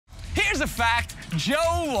a fact.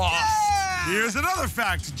 Joe lost. Yeah! Here's another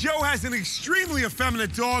fact. Joe has an extremely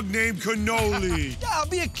effeminate dog named Cannoli. Yeah,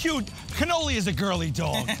 be a cute. Cannoli is a girly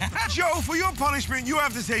dog. Joe, for your punishment, you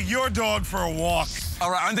have to take your dog for a walk. All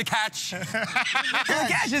right, on the catch.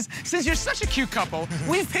 Contagious, since you're such a cute couple,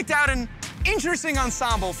 we've picked out an interesting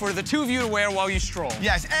ensemble for the two of you to wear while you stroll.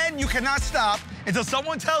 Yes, and you cannot stop until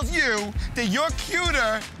someone tells you that you're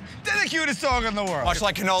cuter than the cutest dog in the world. Much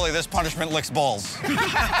like cannoli, this punishment licks balls.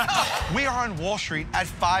 We are on Wall Street at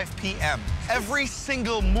 5 p.m. Every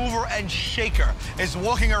single mover and shaker is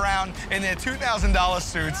walking around in their $2,000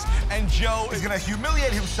 suits, and Joe is gonna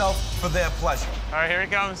humiliate himself for their pleasure. All right, here he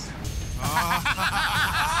comes.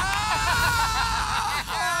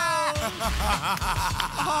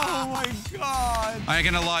 Oh, my God. I ain't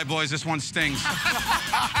gonna lie, boys, this one stings.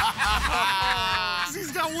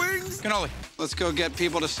 He's got wings. Cannoli, let's go get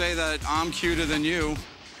people to say that I'm cuter than you.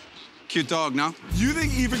 Cute dog, no? You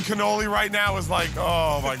think even Cannoli right now is like,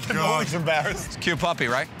 oh, my God. Cannoli's embarrassed. It's a cute puppy,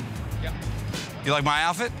 right? Yeah. You like my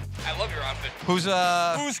outfit? I love your outfit. Who's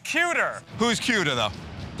cuter? Who's cuter, though?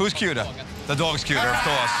 Who's cuter? The dog's cuter, of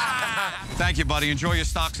course. Thank you, buddy. Enjoy your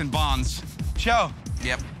stocks and bonds. Joe.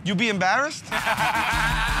 Yep. You be embarrassed? Is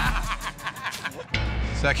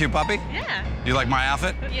that a cute puppy? Yeah. You like my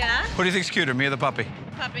outfit? Yeah. Who do you think's cuter, me or the puppy?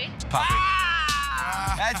 Puppy. Puppy.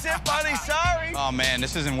 That's it, buddy. Sorry. Oh, man,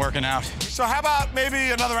 this isn't working out. So how about maybe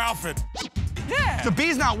another outfit? Yeah. The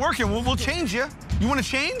bee's not working. We'll change you. You want to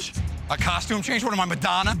change? A costume change? What am I,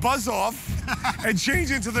 Madonna? Buzz off and change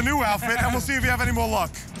into the new outfit, and we'll see if you have any more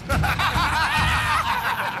luck.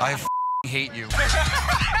 I hate you.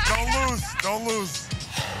 Don't lose. Don't lose.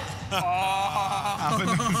 There you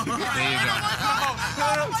go.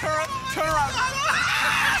 Turn around.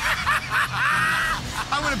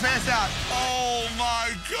 I'm going to pass out. Oh,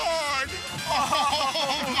 my God.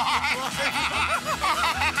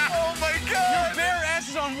 Oh, my God. Your bare ass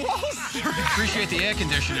is on Wall Street. Appreciate the air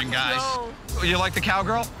conditioning, guys. No. You like the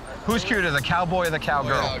cowgirl? Who's cuter, the cowboy or the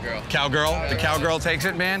cowgirl? Cowgirl. Cowgirl? The cowgirl takes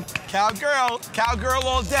it, man? Cowgirl. Cowgirl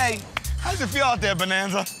all day. How's it feel out there,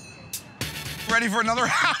 Bonanza? Ready for another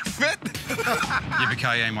outfit?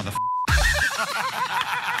 Yippee-ki-yay, motherfucker.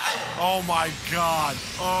 Oh, my God.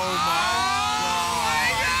 Oh, my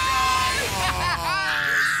God.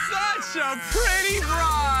 Such a pretty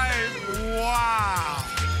bride. Wow.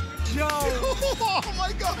 Joe. Oh,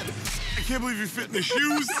 my God. I can't believe you fit in the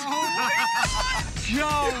shoes. Joe.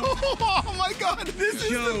 Oh, my God. This is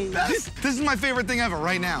the best. This is my favorite thing ever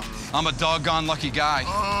right now. I'm a doggone lucky guy.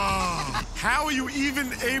 Oh, how are you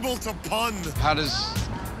even able to pun? How does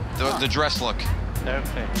the dress look?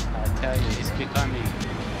 Perfect. I'll tell you, it's becoming.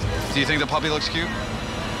 Do you think the puppy looks cute?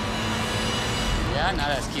 Yeah,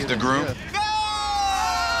 not as cute. The as groom? you. No!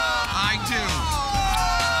 I do.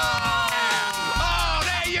 Oh,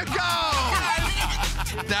 there you go!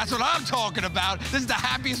 That's what I'm talking about. This is the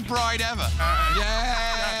happiest bride ever. Yay!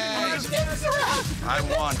 I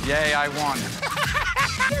won. Yay, I won.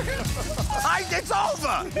 It's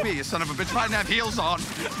over! Me, you son of a bitch. If I didn't have heels on.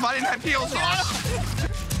 If I didn't have heels on.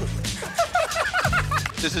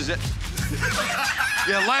 This is it.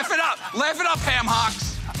 Yeah, laugh it up. Laugh it up, ham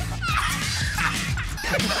hocks.